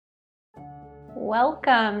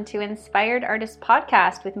Welcome to Inspired Artist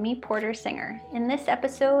Podcast with me, Porter Singer. In this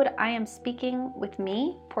episode, I am speaking with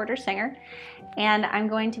me, Porter Singer, and I'm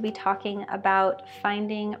going to be talking about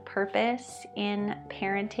finding purpose in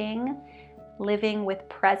parenting, living with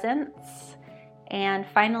presence, and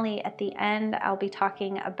finally, at the end, I'll be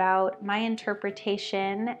talking about my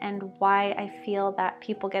interpretation and why I feel that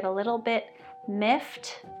people get a little bit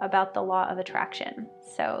miffed about the law of attraction.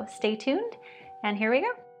 So stay tuned, and here we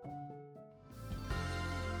go.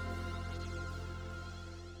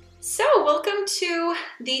 So welcome to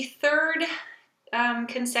the third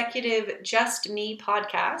consecutive Just Me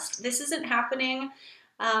podcast. This isn't happening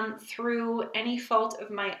through any fault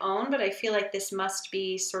of my own, but I feel like this must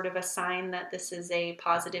be sort of a sign that this is a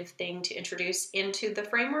positive thing to introduce into the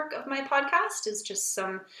framework of my podcast, is just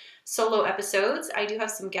some solo episodes. I do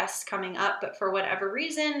have some guests coming up, but for whatever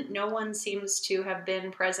reason, no one seems to have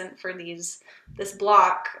been present for this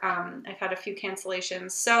block. I've had a few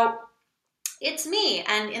cancellations. So it's me,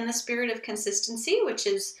 and in the spirit of consistency, which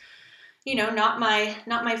is, not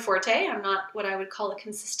my forte. I'm not what I would call a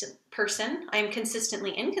consistent person. I am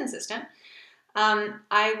consistently inconsistent.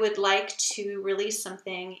 I would like to release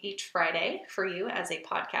something each Friday for you as a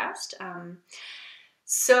podcast.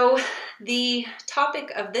 So the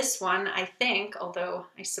topic of this one, I think, although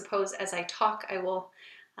I suppose as I talk, I will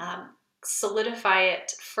solidify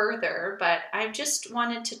it further, but I just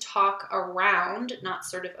wanted to talk around, not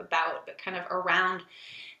sort of about, but kind of around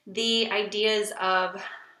the ideas of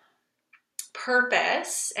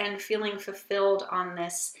purpose and feeling fulfilled on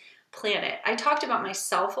this planet. I talked about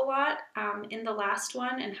myself a lot in the last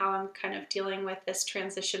one and how I'm kind of dealing with this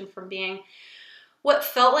transition from being what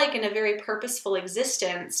felt like in a very purposeful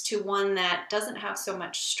existence to one that doesn't have so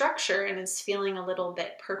much structure and is feeling a little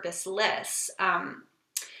bit purposeless.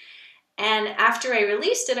 And after I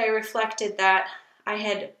released it, I reflected that I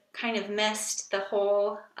had kind of missed the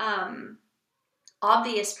whole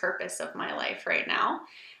obvious purpose of my life right now.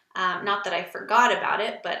 Not that I forgot about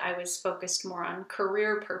it, but I was focused more on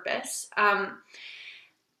career purpose.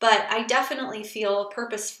 But I definitely feel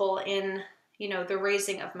purposeful in, the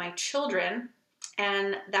raising of my children.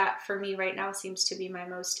 And that for me right now seems to be my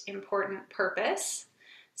most important purpose.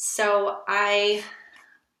 So I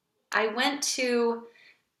went to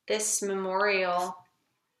this memorial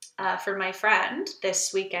for my friend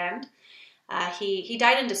this weekend. He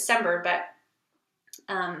died in December, but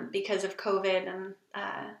because of COVID and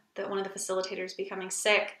one of the facilitators becoming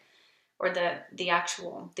sick, or the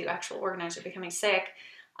actual organizer becoming sick,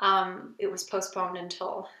 it was postponed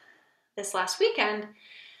until this last weekend.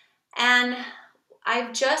 And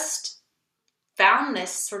I've just found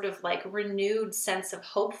this sort of like renewed sense of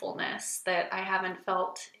hopefulness that I haven't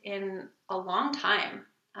felt in a long time,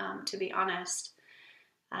 to be honest.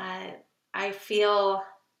 I feel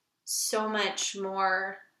so much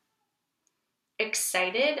more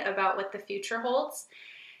excited about what the future holds,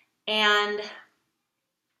 and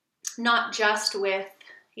not just with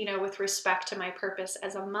respect to my purpose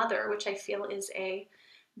as a mother, which I feel is a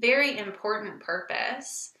very important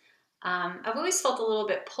purpose. I've always felt a little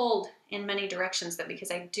bit pulled in many directions, though, because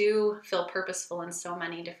I do feel purposeful in so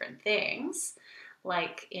many different things,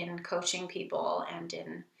 like in coaching people and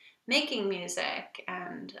in making music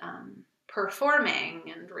and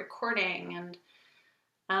performing and recording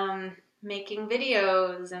and making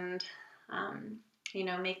videos and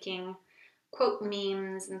making quote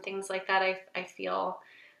memes and things like that. I feel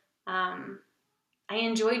I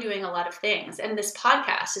enjoy doing a lot of things, and this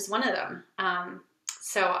podcast is one of them.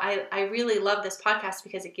 So I really love this podcast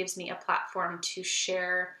because it gives me a platform to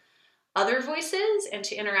share other voices and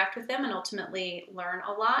to interact with them and ultimately learn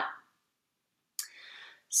a lot.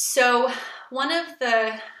 So one of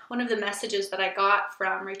the messages that I got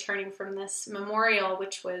from returning from this memorial,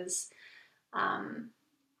 which was,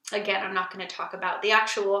 again, I'm not going to talk about the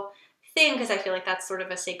actual thing because I feel like that's sort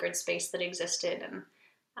of a sacred space that existed, and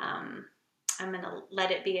I'm going to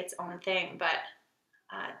let it be its own thing. But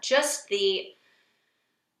just the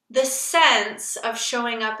sense of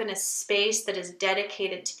showing up in a space that is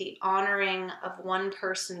dedicated to the honoring of one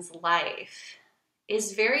person's life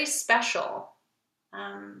is very special.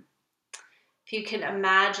 If you can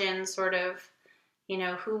imagine sort of,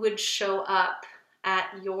 who would show up at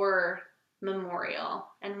your memorial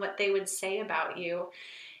and what they would say about you,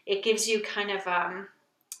 it gives you kind of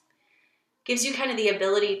the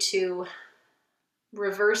ability to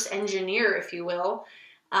reverse engineer, if you will,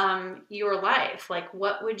 your life. Like,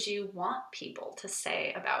 what would you want people to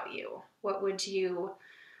say about you? What would you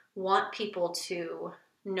want people to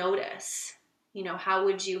notice? How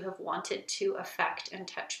would you have wanted to affect and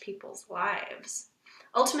touch people's lives?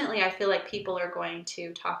 Ultimately, I feel like people are going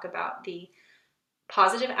to talk about the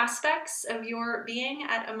positive aspects of your being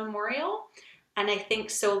at a memorial. And I think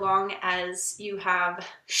so long as you have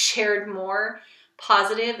shared more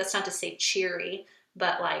positive, that's not to say cheery,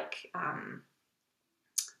 but like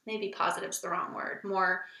maybe positive's the wrong word,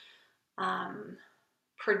 more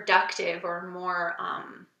productive or more,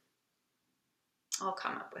 I'll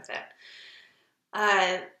come up with it,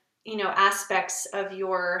 aspects of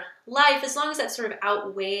your life, as long as that sort of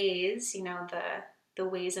outweighs, the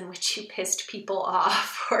ways in which you pissed people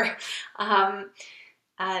off, or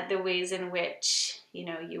the ways in which,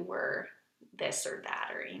 you were this or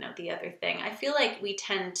that, or, the other thing. I feel like we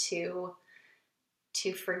tend to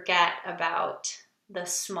forget about the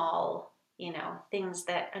small, things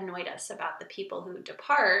that annoyed us about the people who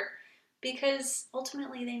depart, because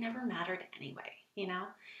ultimately they never mattered anyway,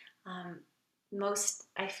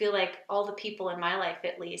 I feel like all the people in my life,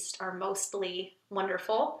 at least, are mostly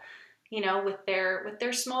wonderful, with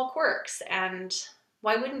their small quirks. And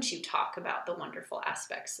why wouldn't you talk about the wonderful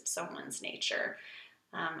aspects of someone's nature?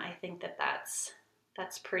 I think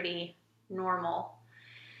that's pretty normal.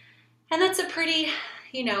 And that's a pretty,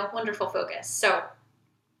 wonderful focus. So,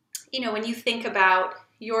 when you think about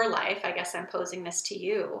your life, I guess I'm posing this to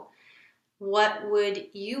you, what would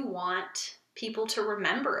you want people to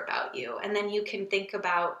remember about you? And then you can think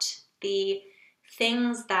about the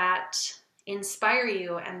things that inspire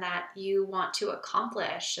you and that you want to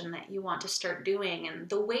accomplish and that you want to start doing, and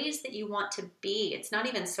the ways that you want to be. It's not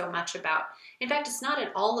even so much about, in fact, it's not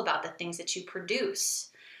at all about the things that you produce.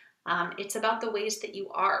 It's about the ways that you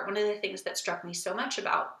are. One of the things that struck me so much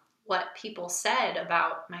about what people said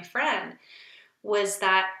about my friend was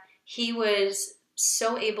that he was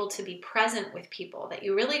so able to be present with people that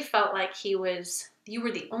you really felt like you were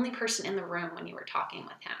the only person in the room when you were talking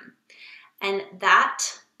with him. And that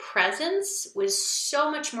presence was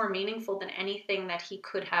so much more meaningful than anything that he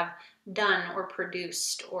could have done or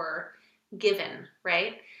produced or given,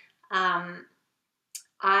 right?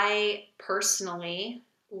 I personally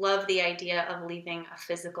love the idea of leaving a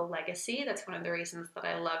physical legacy. That's one of the reasons that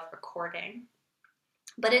I love recording.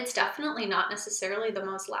 But it's definitely not necessarily the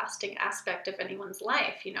most lasting aspect of anyone's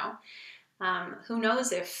life, Who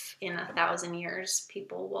knows if in 1,000 years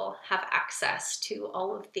people will have access to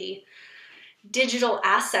all of the digital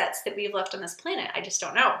assets that we've left on this planet. I just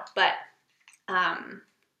don't know. But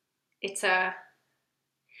it's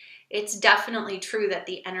definitely true that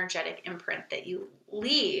the energetic imprint that you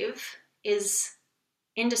leave is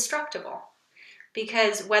indestructible,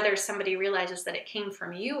 because whether somebody realizes that it came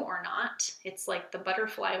from you or not, it's like the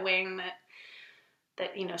butterfly wing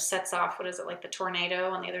that sets off, what is it, like the tornado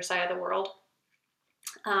on the other side of the world.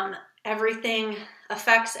 Everything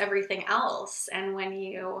affects everything else. And when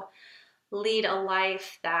you lead a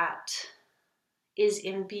life that is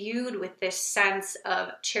imbued with this sense of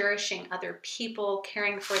cherishing other people,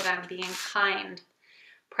 caring for them, being kind,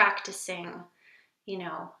 practicing,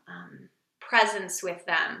 presence with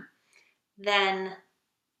them, then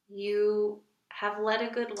you have led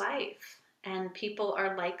a good life, and people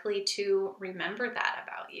are likely to remember that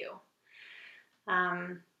about you.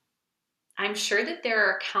 I'm sure that there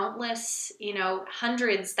are countless,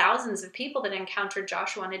 hundreds, thousands of people that encountered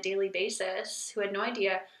Joshua on a daily basis who had no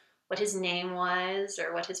idea what his name was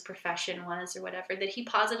or what his profession was or whatever, that he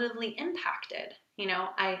positively impacted.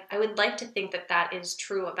 I would like to think that that is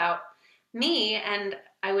true about me, and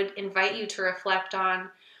I would invite you to reflect on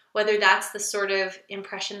whether that's the sort of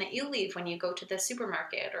impression that you leave when you go to the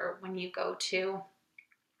supermarket or when you go to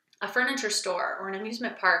a furniture store or an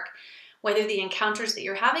amusement park, whether the encounters that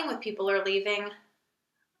you're having with people are leaving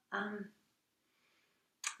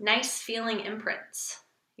nice feeling imprints,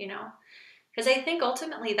 because I think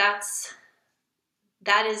ultimately that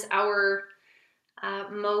is our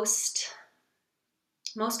most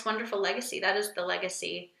wonderful legacy. That is the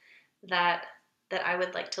legacy that I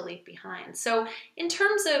would like to leave behind. So in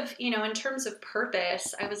terms of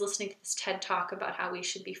purpose, I was listening to this TED Talk about how we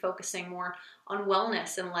should be focusing more on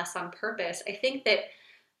wellness and less on purpose. I think that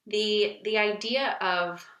the idea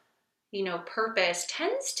of, purpose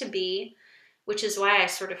tends to be, which is why I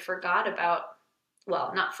sort of forgot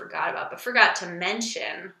to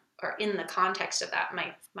mention, or in the context of that,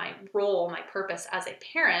 my role, my purpose as a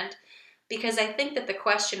parent, because I think that the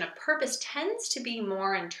question of purpose tends to be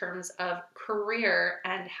more in terms of career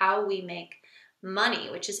and how we make money,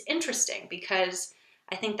 which is interesting because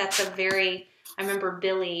I think that's I remember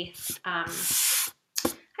Billy, hi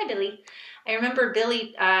Billy, I remember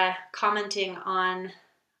Billy commenting on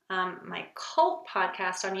my cult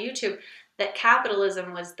podcast on YouTube that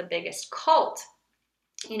capitalism was the biggest cult.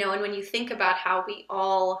 And when you think about how we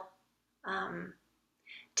all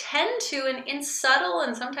tend to, in subtle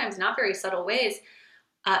and sometimes not very subtle ways,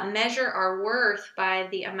 measure our worth by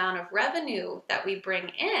the amount of revenue that we bring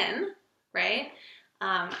in, right?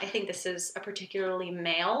 I think this is a particularly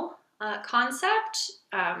male concept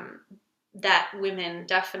that women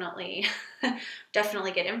definitely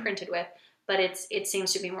definitely get imprinted with, but it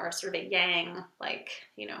seems to be more of sort of a yang, like,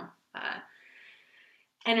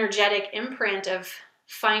 energetic imprint of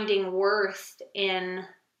finding worth in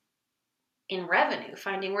revenue,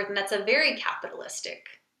 finding worth. And that's a very capitalistic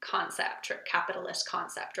concept, or capitalist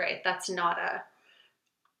concept, right? That's not a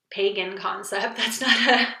pagan concept. That's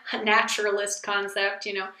not a naturalist concept,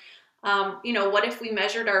 what if we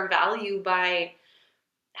measured our value by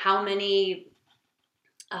how many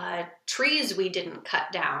trees we didn't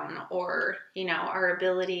cut down, or, our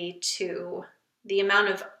ability to, the amount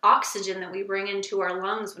of oxygen that we bring into our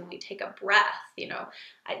lungs when we take a breath,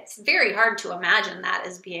 it's very hard to imagine that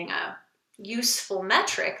as being a useful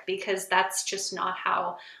metric, because that's just not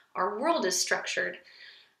how our world is structured.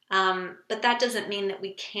 But that doesn't mean that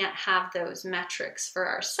we can't have those metrics for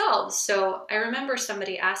ourselves. So I remember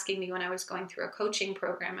somebody asking me when I was going through a coaching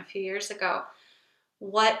program a few years ago,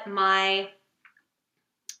 what was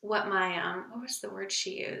the word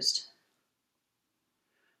she used?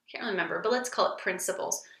 I can't remember, but let's call it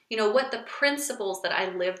principles. What the principles that I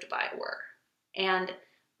lived by were. And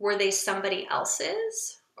were they somebody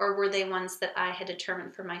else's, or were they ones that I had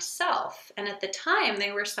determined for myself? And at the time,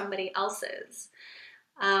 they were somebody else's.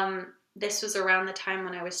 This was around the time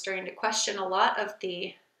when I was starting to question a lot of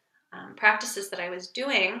the practices that I was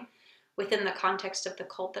doing within the context of the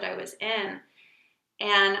cult that I was in.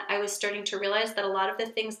 And I was starting to realize that a lot of the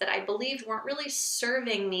things that I believed weren't really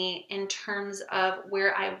serving me in terms of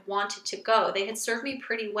where I wanted to go. They had served me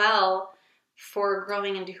pretty well for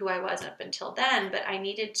growing into who I was up until then, but I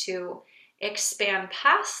needed to expand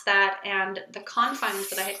past that, and the confines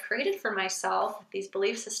that I had created for myself, these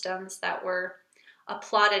belief systems that were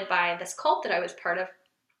applauded by this cult that I was part of,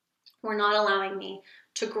 were not allowing me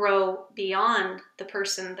to grow beyond the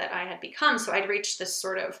person that I had become. So I'd reached this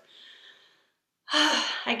sort of,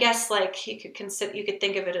 I guess, like, you could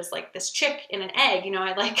think of it as like this chick in an egg.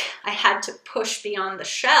 I had to push beyond the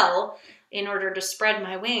shell in order to spread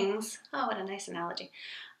my wings. Oh, what a nice analogy.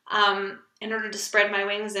 In order to spread my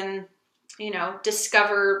wings and,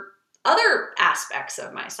 discover other aspects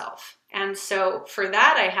of myself. And so for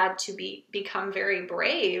that, I had to become very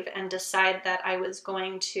brave and decide that I was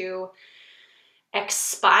going to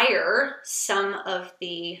expire some of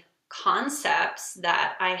the concepts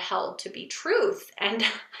that I held to be truth. And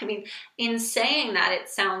I mean, in saying that, it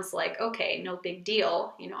sounds like, okay, no big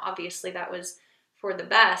deal. Obviously that was for the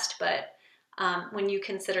best, but when you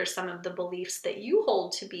consider some of the beliefs that you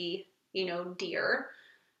hold to be, dear,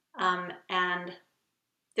 and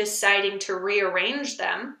deciding to rearrange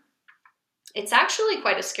them, it's actually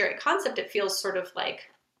quite a scary concept. It feels sort of like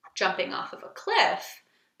jumping off of a cliff,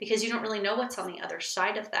 because you don't really know what's on the other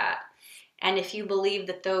side of that. And if you believe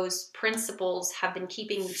that those principles have been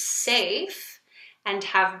keeping you safe and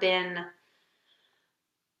have been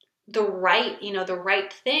the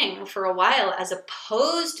right thing for a while, as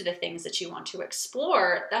opposed to the things that you want to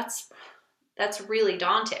explore, that's really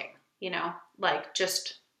daunting. Like,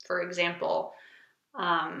 just for example,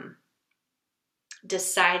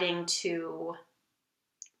 deciding to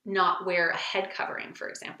not wear a head covering, for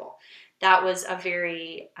example. That was a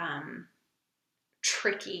very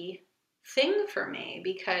tricky thing for me,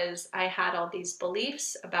 because I had all these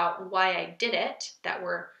beliefs about why I did it that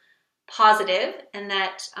were positive, and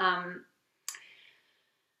that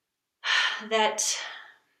that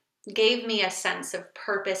gave me a sense of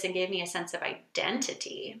purpose and gave me a sense of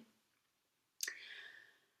identity.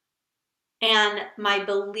 And my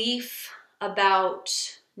belief about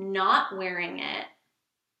not wearing it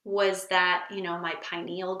was that, my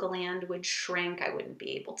pineal gland would shrink. I wouldn't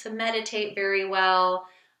be able to meditate very well.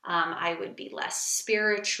 I would be less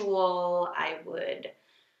spiritual. I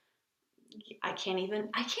can't even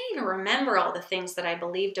remember all the things that I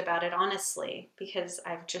believed about it, honestly, because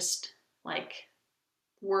I've just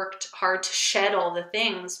worked hard to shed all the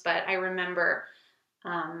things. But I remember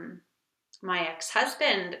my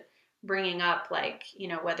ex-husband bringing up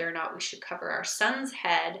whether or not we should cover our son's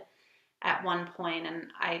head at one point, and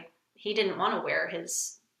he didn't want to wear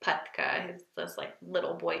his patka, this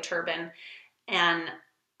little boy turban, and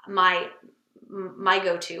my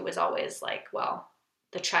go-to was always well,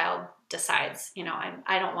 the child decides.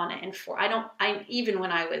 I don't want to enforce. Even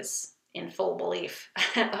when I was in full belief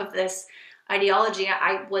of this ideology,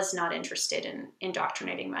 I was not interested in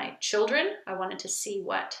indoctrinating my children. I wanted to see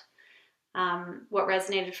what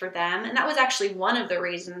resonated for them. And that was actually one of the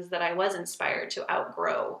reasons that I was inspired to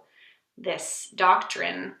outgrow this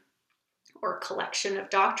doctrine, or collection of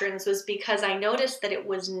doctrines was because I noticed that it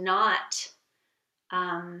was not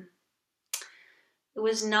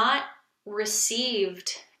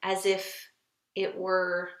received as if it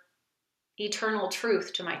were eternal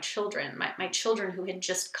truth to my children, my children who had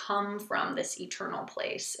just come from this eternal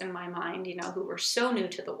place in my mind, who were so new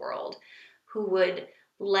to the world, who would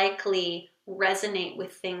likely resonate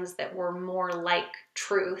with things that were more like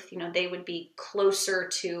truth. They would be closer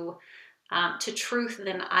to truth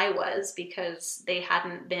than I was, because they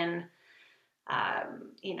hadn't been,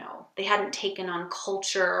 they hadn't taken on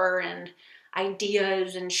culture and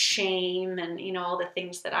ideas and shame and all the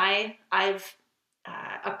things that I've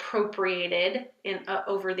appropriated in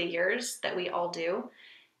over the years that we all do,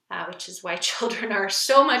 which is why children are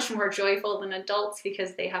so much more joyful than adults,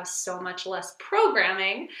 because they have so much less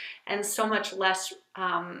programming and so much less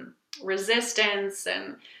resistance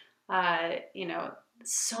and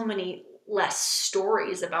so many less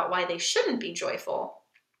stories about why they shouldn't be joyful.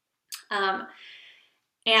 And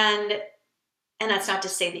that's not to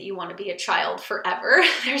say that you want to be a child forever.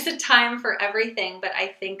 There's a time for everything, but I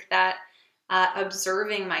think that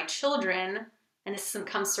observing my children, and this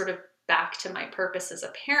comes sort of back to my purpose as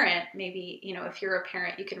a parent. Maybe, if you're a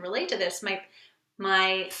parent, you can relate to this.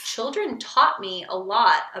 My children taught me a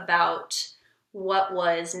lot about what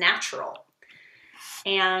was natural.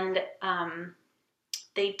 And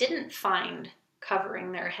they didn't find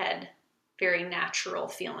covering their head very natural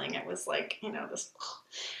feeling. It was like, this...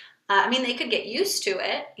 they could get used to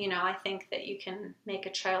it. I think that you can make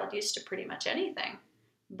a child used to pretty much anything,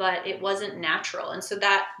 but it wasn't natural. And so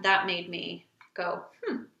that made me go,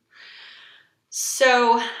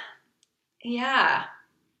 So, yeah,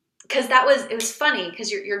 because it was funny, because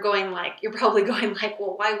you're probably going like,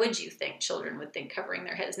 well, why would you think children would think covering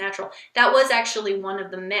their head is natural? That was actually one of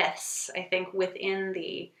the myths, I think, within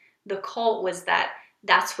the cult, was that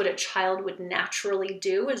that's what a child would naturally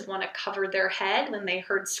do, is want to cover their head when they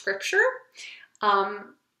heard scripture.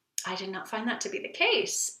 I did not find that to be the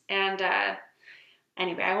case. And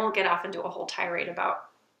anyway, I won't get off into a whole tirade about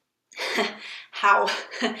how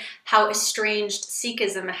estranged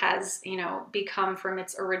Sikhism has, become from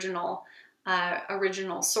its original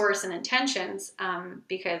source and intentions,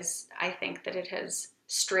 because I think that it has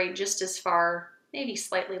strayed just as far, maybe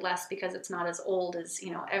slightly less, because it's not as old as,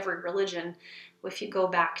 every religion, if you go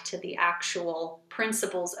back to the actual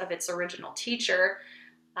principles of its original teacher.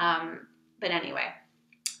 But anyway,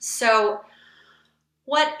 so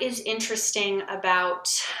what is interesting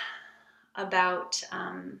about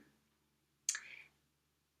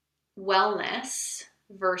wellness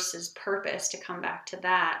versus purpose, to come back to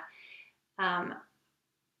that,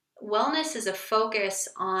 wellness is a focus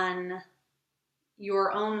on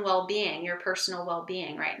your own well-being, your personal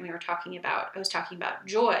well-being, right? And I was talking about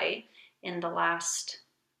joy in the last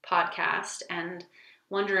podcast, and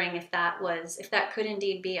wondering if that could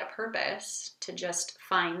indeed be a purpose, to just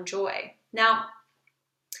find joy. Now,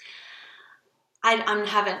 I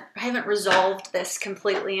haven't resolved this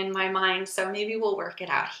completely in my mind, so maybe we'll work it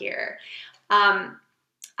out here.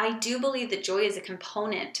 I do believe that joy is a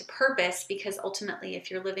component to purpose, because ultimately,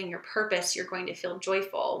 if you're living your purpose, you're going to feel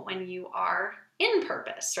joyful when you are in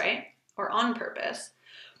purpose, right? Or on purpose.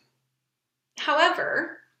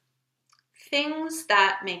 However, things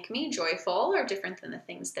that make me joyful are different than the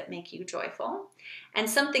things that make you joyful. And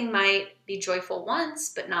something might be joyful once,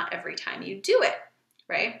 but not every time you do it,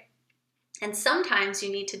 right? And sometimes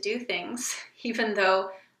you need to do things even though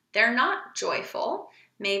they're not joyful.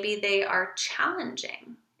 Maybe they are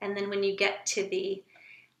challenging. And then when you get to the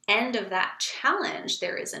end of that challenge,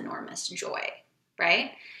 there is enormous joy,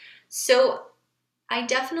 right? So I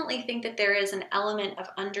definitely think that there is an element of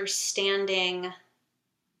understanding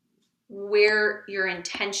where your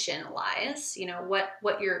intention lies,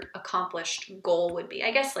 what your accomplished goal would be.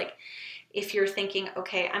 I guess, like, if you're thinking,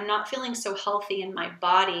 okay, I'm not feeling so healthy in my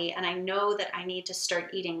body, and I know that I need to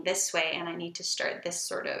start eating this way, and I need to start this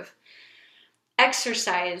sort of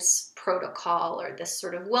exercise protocol or this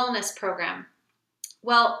sort of wellness program.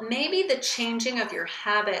 Well, maybe the changing of your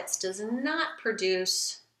habits does not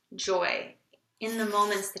produce joy in the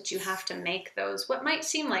moments that you have to make those, what might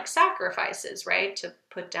seem like sacrifices, right? To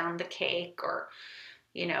put down the cake, or,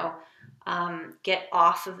 get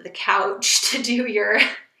off of the couch to do your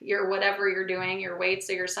whatever you're doing, your weights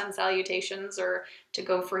or your sun salutations, or to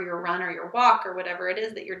go for your run or your walk or whatever it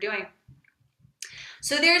is that you're doing.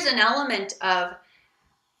 So there's an element of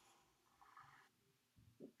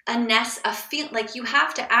like you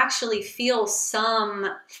have to actually feel some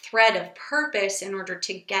thread of purpose in order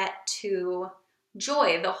to get to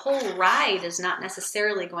joy. The whole ride is not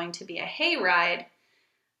necessarily going to be a hayride,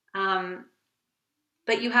 but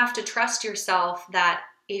But you have to trust yourself that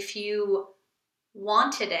if you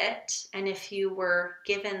wanted it and if you were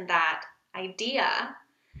given that idea,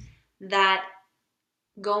 that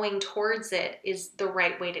going towards it is the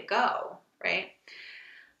right way to go, right?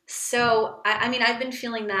 So, I mean, I've been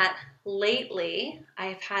feeling that lately.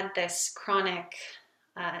 I've had this chronic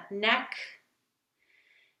neck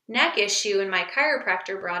issue, and my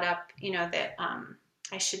chiropractor brought up, that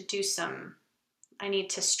I should do I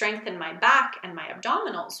need to strengthen my back and my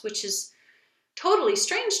abdominals, which is totally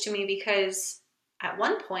strange to me because at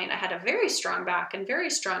one point I had a very strong back and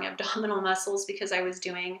very strong abdominal muscles because I was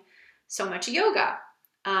doing so much yoga.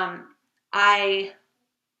 I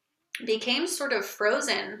became sort of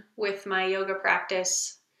frozen with my yoga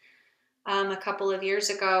practice a couple of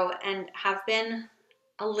years ago and have been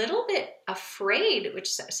a little bit afraid,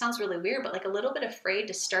 which sounds really weird, but like a little bit afraid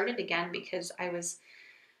to start it again because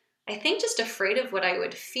I think just afraid of what I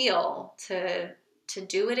would feel to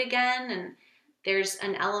do it again. And there's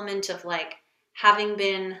an element of like having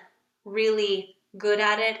been really good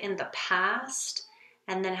at it in the past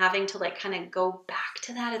and then having to like kind of go back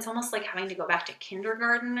to that. It's almost like having to go back to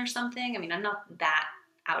kindergarten or something. I mean, I'm not that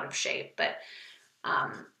out of shape, but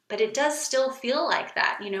it does still feel like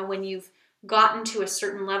that, when you've gotten to a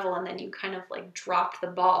certain level and then you kind of like drop the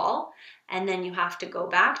ball and then you have to go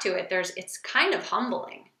back to it. It's kind of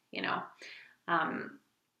humbling,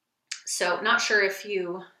 so not sure if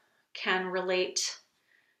you can relate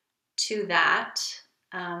to that,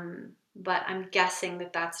 but I'm guessing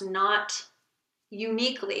that that's not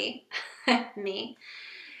uniquely me.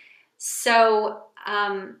 So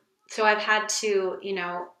I've had to,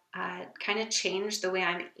 kind of change the way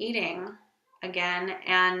I'm eating again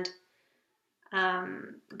and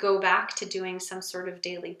go back to doing some sort of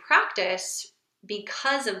daily practice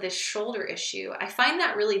because of this shoulder issue. I find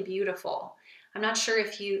that really beautiful. I'm not sure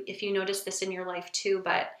if you notice this in your life too,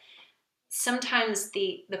 but sometimes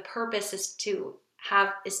the purpose is to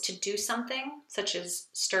do something, such as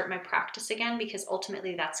start my practice again, because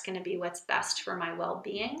ultimately that's going to be what's best for my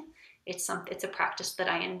well-being. It's a practice that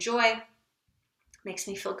I enjoy, makes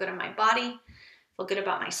me feel good in my body, feel good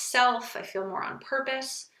about myself. I feel more on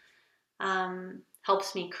purpose.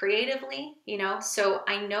 Helps me creatively, so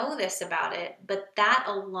I know this about it, but that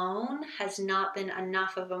alone has not been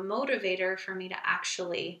enough of a motivator for me to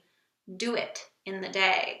actually do it in the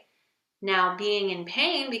day. Now, being in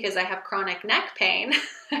pain because I have chronic neck pain,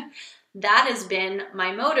 that has been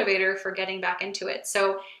my motivator for getting back into it.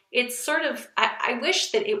 So it's sort of, I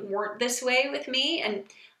wish that it weren't this way with me, and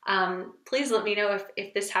please let me know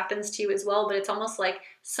if this happens to you as well, but it's almost like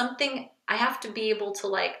something I have to be able to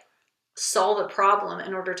like solve a problem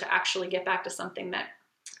in order to actually get back to something that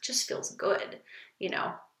just feels good,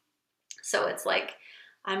 So it's like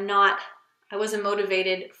I wasn't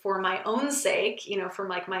motivated for my own sake, from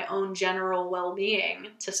like my own general well-being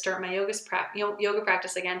to start my yoga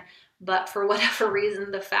practice again, but for whatever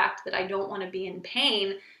reason, the fact that I don't want to be in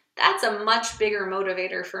pain, that's a much bigger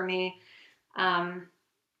motivator for me.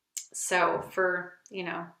 So for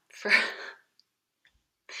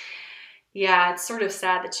yeah, it's sort of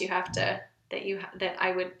sad that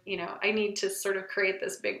I need to sort of create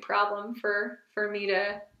this big problem for me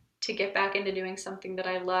to get back into doing something that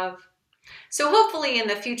I love. So hopefully in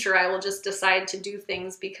the future I will just decide to do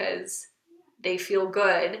things because they feel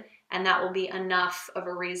good, and that will be enough of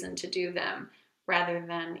a reason to do them rather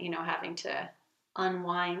than, having to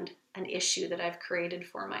unwind an issue that I've created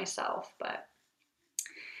for myself. But,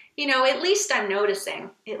 at least I'm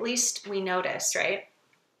noticing. At least we notice, right?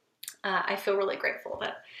 I feel really grateful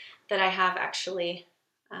that I have actually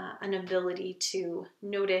an ability to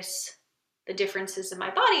notice the differences in my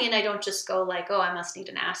body, and I don't just go like, oh, I must need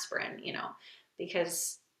an aspirin,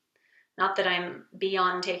 because not that I'm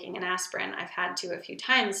beyond taking an aspirin. I've had to a few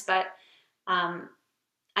times, but I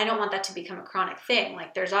don't want that to become a chronic thing.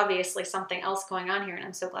 Like there's obviously something else going on here, and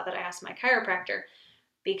I'm so glad that I asked my chiropractor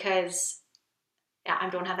because I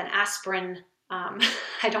don't have an aspirin.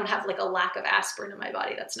 I don't have like a lack of aspirin in my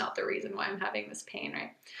body. That's not the reason why I'm having this pain,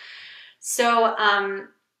 right? So,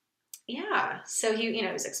 yeah. So he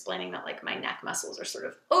was explaining that like my neck muscles are sort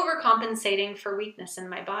of overcompensating for weakness in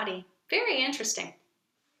my body. Very interesting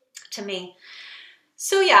to me.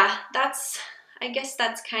 So yeah, I guess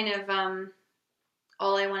that's kind of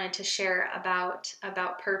all I wanted to share about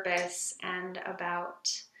purpose and about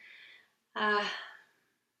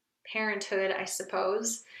parenthood, I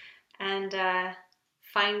suppose, and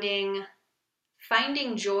finding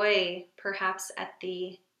joy perhaps at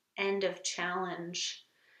the end of challenge.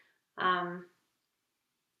 I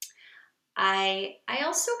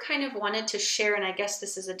also kind of wanted to share, and I guess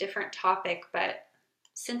this is a different topic, but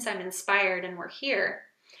since I'm inspired and we're here,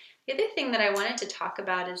 the other thing that I wanted to talk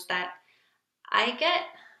about is that I get,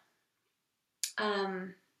 I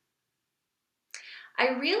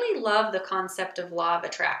really love the concept of law of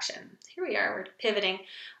attraction. Here we are, we're pivoting.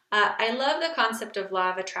 I love the concept of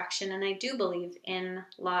law of attraction, and I do believe in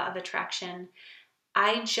law of attraction.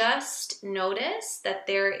 I just noticed that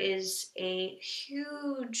there is a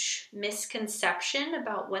huge misconception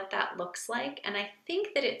about what that looks like, and I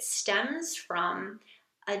think that it stems from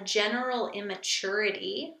a general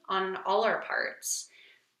immaturity on all our parts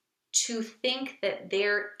to think that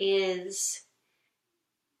there is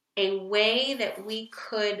a way that we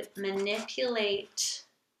could manipulate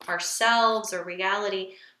ourselves or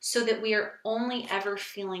reality so that we are only ever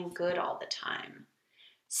feeling good all the time.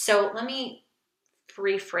 So let me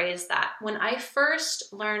rephrase that. When I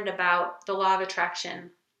first learned about the law of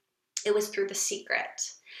attraction, it was through The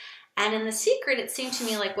Secret. And in The Secret, it seemed to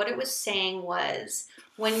me like what it was saying was,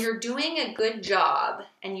 when you're doing a good job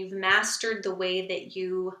and you've mastered the way that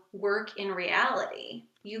you work in reality,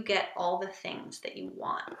 you get all the things that you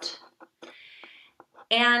want.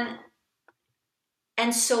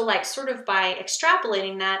 And so, like, sort of by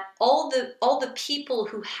extrapolating that, all the people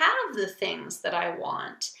who have the things that I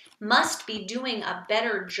want must be doing a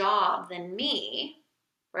better job than me,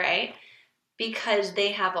 right? Because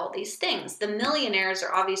they have all these things. The millionaires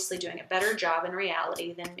are obviously doing a better job in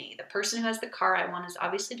reality than me. The person who has the car I want is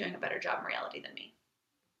obviously doing a better job in reality than me,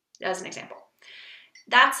 as an example.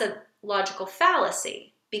 That's a logical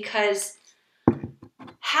fallacy, because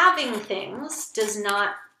having things does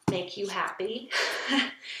not make you happy.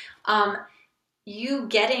 You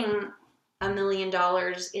getting $1 million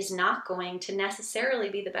is not going to necessarily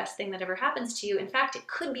be the best thing that ever happens to you. In fact, it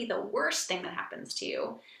could be the worst thing that happens to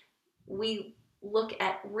you. We look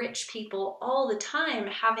at rich people all the time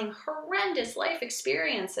having horrendous life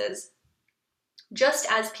experiences,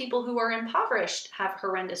 just as people who are impoverished have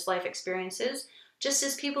horrendous life experiences, just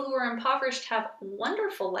as people who are impoverished have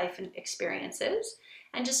wonderful life experiences,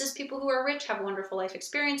 and just as people who are rich have wonderful life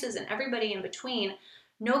experiences, and everybody in between.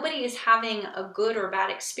 Nobody is having a good or bad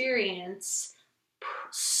experience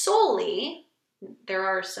solely. There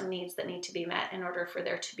are some needs that need to be met in order for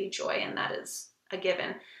there to be joy, and that is a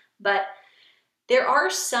given. But there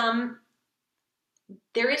is some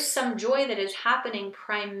joy that is happening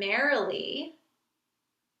primarily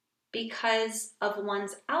because of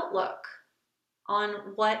one's outlook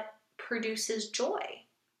on what produces joy,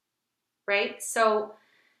 right? So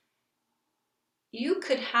you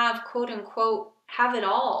could have, quote unquote, have it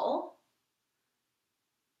all,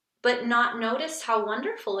 but not notice how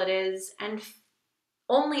wonderful it is and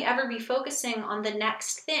only ever be focusing on the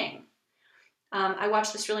next thing. I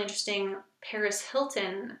watched this really interesting Paris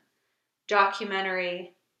Hilton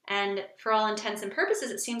documentary, and for all intents and purposes,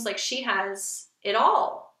 it seems like she has it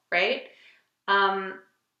all, right?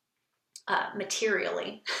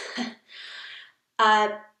 Materially.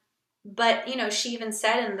 But, you know, she even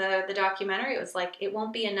said in the documentary, it was like, it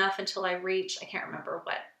won't be enough until I reach, I can't remember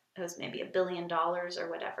what, it was maybe $1 billion or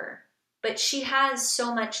whatever. But she has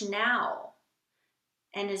so much now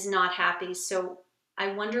and is not happy. So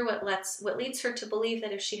I wonder what leads her to believe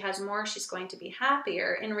that if she has more, she's going to be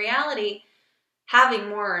happier. In reality, having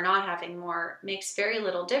more or not having more makes very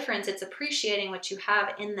little difference. It's appreciating what you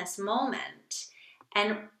have in this moment.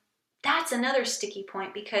 And that's another sticky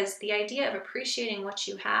point, because the idea of appreciating what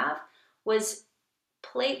you have was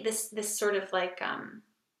this sort of like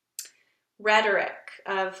rhetoric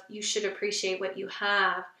of you should appreciate what you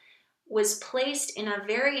have was placed in a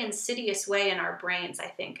very insidious way in our brains, I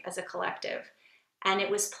think, as a collective. And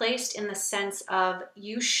it was placed in the sense of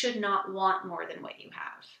you should not want more than what you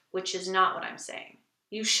have, which is not what I'm saying.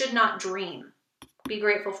 You should not dream. Be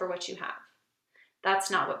grateful for what you have.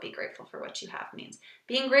 That's not what be grateful for what you have means.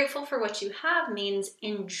 Being grateful for what you have means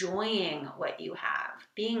enjoying what you have,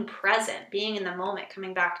 being present, being in the moment,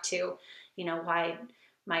 coming back to, you know, why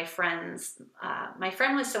my friend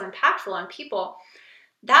was so impactful on people.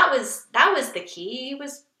 That was the key. He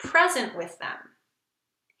was present with them.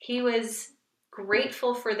 He was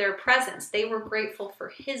grateful for their presence. They were grateful for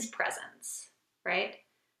his presence, right?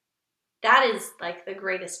 That is like the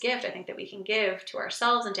greatest gift I think that we can give to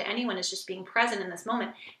ourselves and to anyone, is just being present in this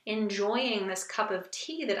moment, enjoying this cup of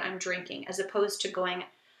tea that I'm drinking, as opposed to going,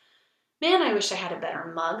 man, I wish I had a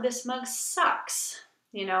better mug. This mug sucks.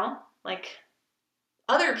 You know, like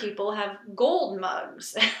other people have gold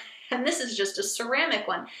mugs and this is just a ceramic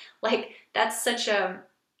one. Like that's such a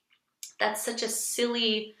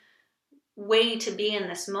silly way to be in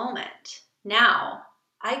this moment. Now,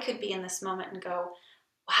 I could be in this moment and go,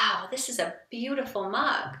 wow, this is a beautiful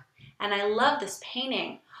mug. And I love this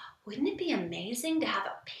painting. wouldn't it be amazing to have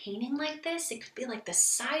a painting like this? It could be like the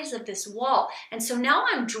size of this wall. And so now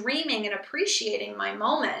I'm dreaming and appreciating my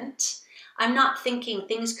moment. I'm not thinking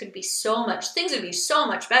things would be so much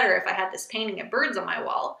better if I had this painting of birds on my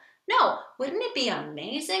wall. No, wouldn't it be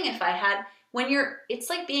amazing if I had, it's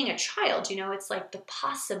like being a child, it's like the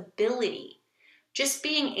possibility. Just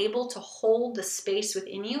being able to hold the space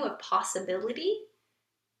within you of possibility,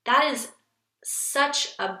 that is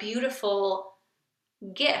such a beautiful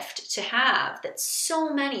gift to have that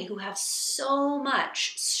so many who have so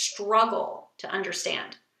much struggle to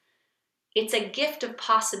understand. It's a gift of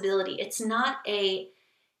possibility. It's not a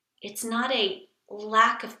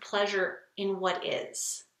lack of pleasure in what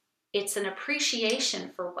is. It's an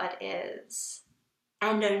appreciation for what is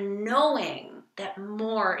and a knowing that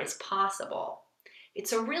more is possible.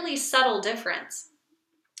 It's a really subtle difference.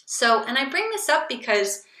 So, and I bring this up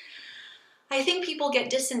because I think people get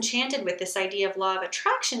disenchanted with this idea of law of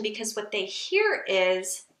attraction because what they hear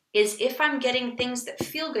is if I'm getting things that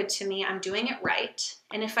feel good to me, I'm doing it right.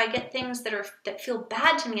 And if I get things that feel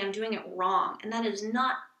bad to me, I'm doing it wrong. And that is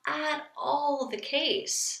not at all the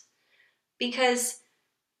case. Because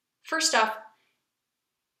first off,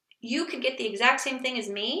 you could get the exact same thing as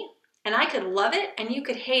me, and I could love it, and you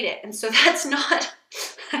could hate it. And so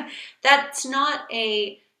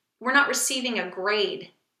we're not receiving a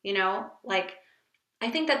grade, like, I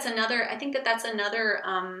think that's another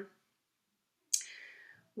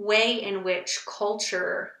way in which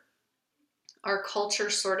our culture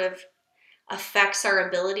sort of affects our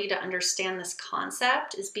ability to understand this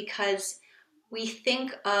concept, is because we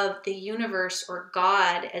think of the universe or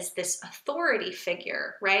God as this authority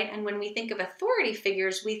figure, right? And when we think of authority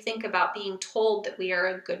figures, we think about being told that we are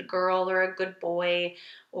a good girl or a good boy,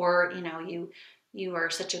 or, you are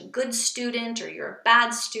such a good student, or you're a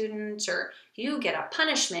bad student, or you get a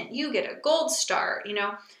punishment, you get a gold star,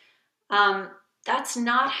 That's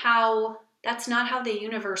not how the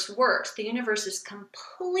universe works. The universe is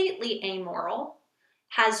completely amoral,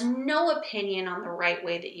 has no opinion on the right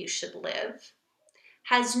way that you should live,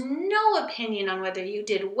 has no opinion on whether you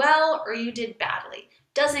did well or you did badly,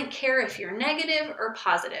 doesn't care if you're negative or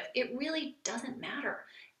positive. It really doesn't matter.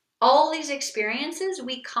 All these experiences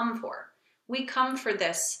we come for. We come for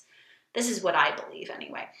this. This is what I believe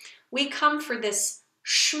anyway. We come for this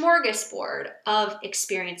smorgasbord of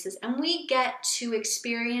experiences, and we get to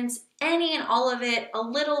experience any and all of it, a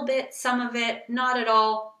little bit, some of it, not at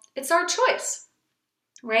all. It's our choice,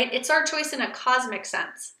 right? It's our choice in a cosmic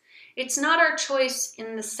sense. It's not our choice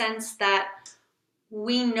in the sense that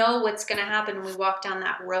we know what's going to happen when we walk down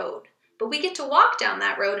that road, but we get to walk down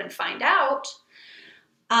that road and find out.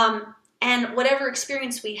 And whatever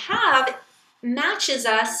experience we have matches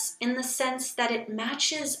us in the sense that it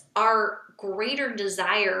matches our greater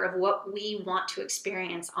desire of what we want to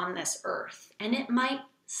experience on this earth. And it might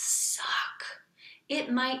suck.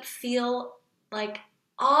 It might feel like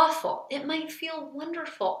awful. It might feel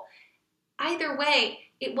wonderful. Either way,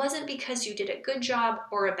 it wasn't because you did a good job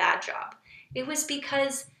or a bad job. It was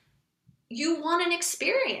because you want an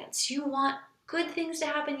experience. You want good things to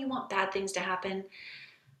happen. You want bad things to happen.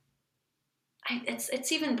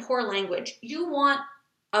 It's even poor language. You want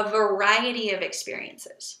a variety of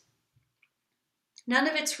experiences. None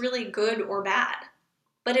of it's really good or bad,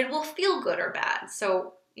 but it will feel good or bad.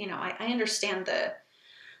 So, I understand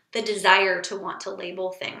the desire to want to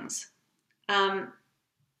label things. But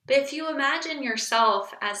if you imagine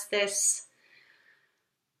yourself as this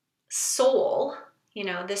soul,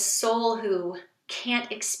 this soul who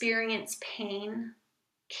can't experience pain,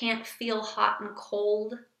 can't feel hot and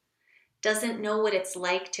cold, doesn't know what it's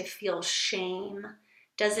like to feel shame,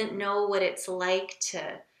 doesn't know what it's like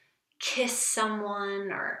to kiss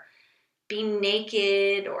someone or be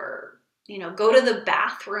naked or, go to the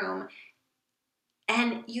bathroom.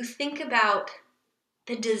 And you think about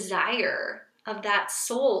the desire of that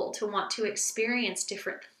soul to want to experience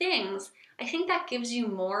different things. I think that gives you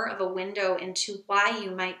more of a window into why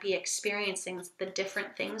you might be experiencing the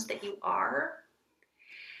different things that you are.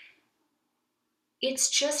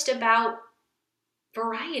 It's just about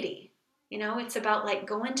variety. It's about like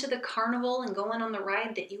going to the carnival and going on the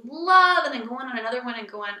ride that you love, and then going on another one and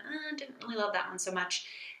going, I didn't really love that one so much.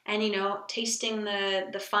 And, tasting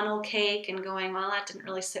the funnel cake and going, well, that didn't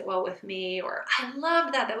really sit well with me, or I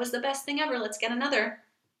loved that. That was the best thing ever. Let's get another.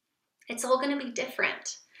 It's all going to be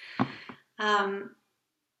different. And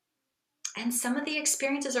some of the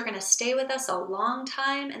experiences are going to stay with us a long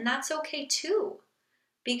time, and that's okay too,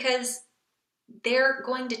 because they're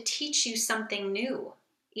going to teach you something new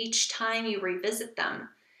each time you revisit them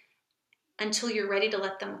until you're ready to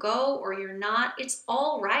let them go or you're not. It's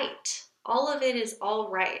all right. all of it is all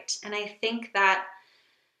right. And I think that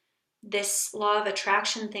this law of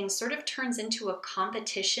attraction thing sort of turns into a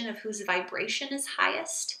competition of whose vibration is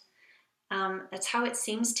highest. That's how it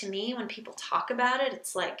seems to me when people talk about it.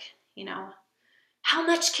 It's like, how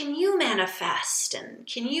much can you manifest? And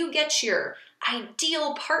can you get your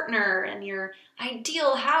ideal partner and your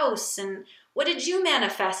ideal house? And what did you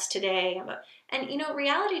manifest today? And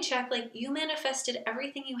reality check, like, you manifested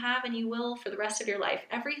everything you have and you will for the rest of your life.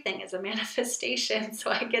 Everything is a manifestation. So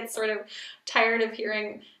I get sort of tired of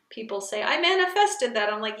hearing people say, I manifested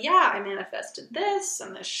that. I'm like, yeah, I manifested this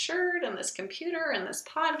and this shirt and this computer and this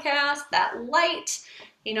podcast, that light,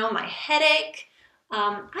 my headache.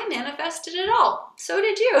 I manifested it all. So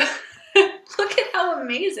did you. Look at how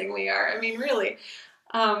amazing we are. I mean, really.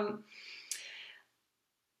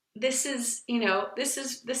 This is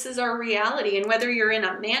our reality. And whether you're in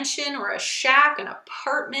a mansion or a shack, an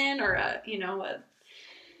apartment, or a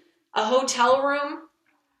hotel room,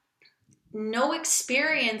 no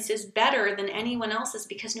experience is better than anyone else's,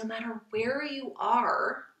 because no matter where you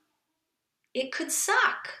are, it could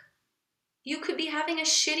suck. You could be having a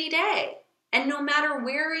shitty day. And no matter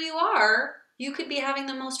where you are, you could be having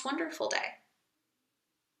the most wonderful day.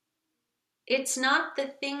 It's not the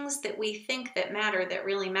things that we think that matter that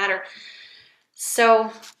really matter.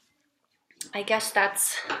 So I guess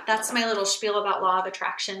that's my little spiel about law of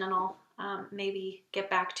attraction, and I'll maybe get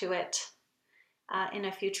back to it in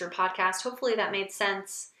a future podcast. Hopefully that made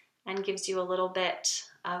sense and gives you a little bit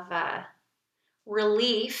of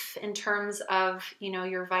relief in terms of,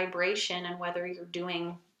 your vibration and whether you're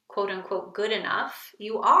doing quote unquote good enough.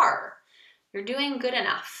 You're doing good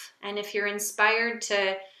enough. And if you're inspired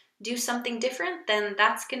to do something different, then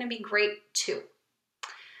that's going to be great too.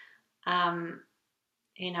 I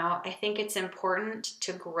think it's important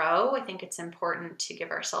to grow. I think it's important to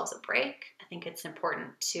give ourselves a break. I think it's important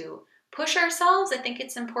to push ourselves. I think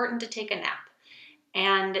it's important to take a nap.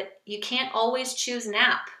 And you can't always choose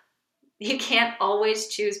nap. You can't always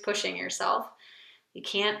choose pushing yourself. You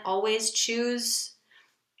can't always choose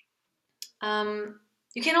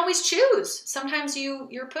Sometimes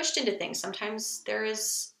you're pushed into things. Sometimes there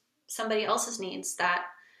is somebody else's needs that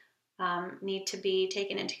need to be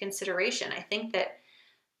taken into consideration. I think that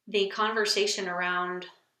the conversation around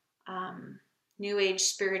New Age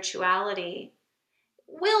spirituality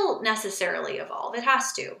will necessarily evolve. It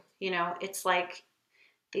has to. It's like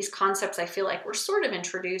these concepts, I feel like, were sort of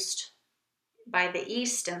introduced by the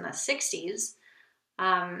East in the 60s.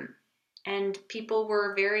 And people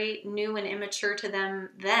were very new and immature to them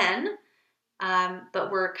then,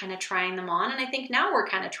 but we're kind of trying them on. And I think now we're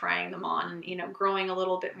kind of trying them on, growing a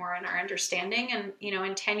little bit more in our understanding. And,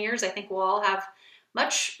 in 10 years, I think we'll all have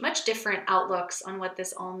much, much different outlooks on what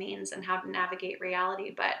this all means and how to navigate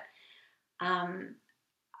reality. But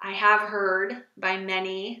I have heard by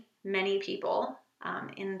many, many people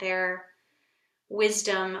in their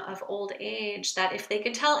wisdom of old age that if they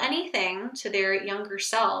could tell anything to their younger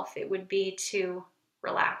self, it would be to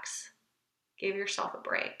relax. Give yourself a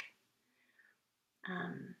break.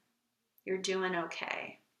 You're doing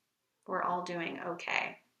okay. We're all doing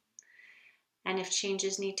okay. And if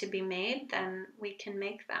changes need to be made, then we can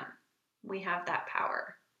make them. We have that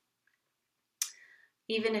power.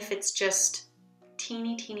 Even if it's just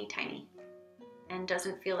teeny, teeny, tiny and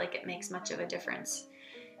doesn't feel like it makes much of a difference,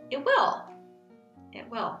 it will. It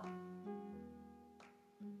will.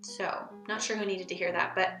 So, not sure who needed to hear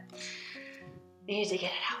that, but I needed to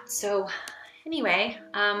get it out. So, anyway,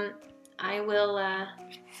 I will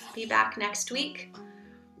be back next week.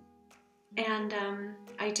 And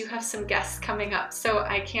I do have some guests coming up, so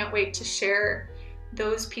I can't wait to share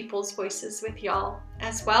those people's voices with y'all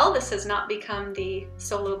as well. This has not become the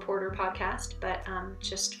Solo Porter podcast, but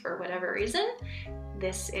just for whatever reason,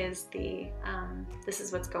 this is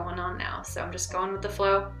what's going on now. So I'm just going with the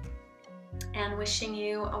flow and wishing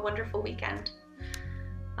you a wonderful weekend.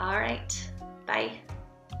 All right. Bye.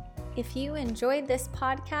 If you enjoyed this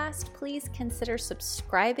podcast, please consider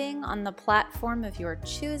subscribing on the platform of your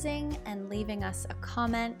choosing and leaving us a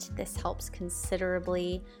comment. This helps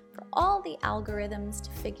considerably for all the algorithms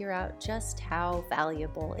to figure out just how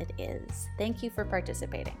valuable it is. Thank you for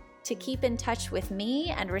participating. To keep in touch with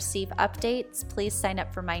me and receive updates, please sign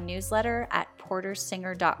up for my newsletter at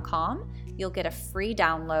portersinger.com. You'll get a free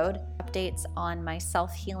download, updates on my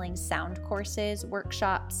self-healing sound courses,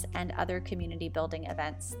 workshops, and other community building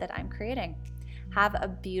events that I'm creating. Have a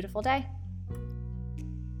beautiful day.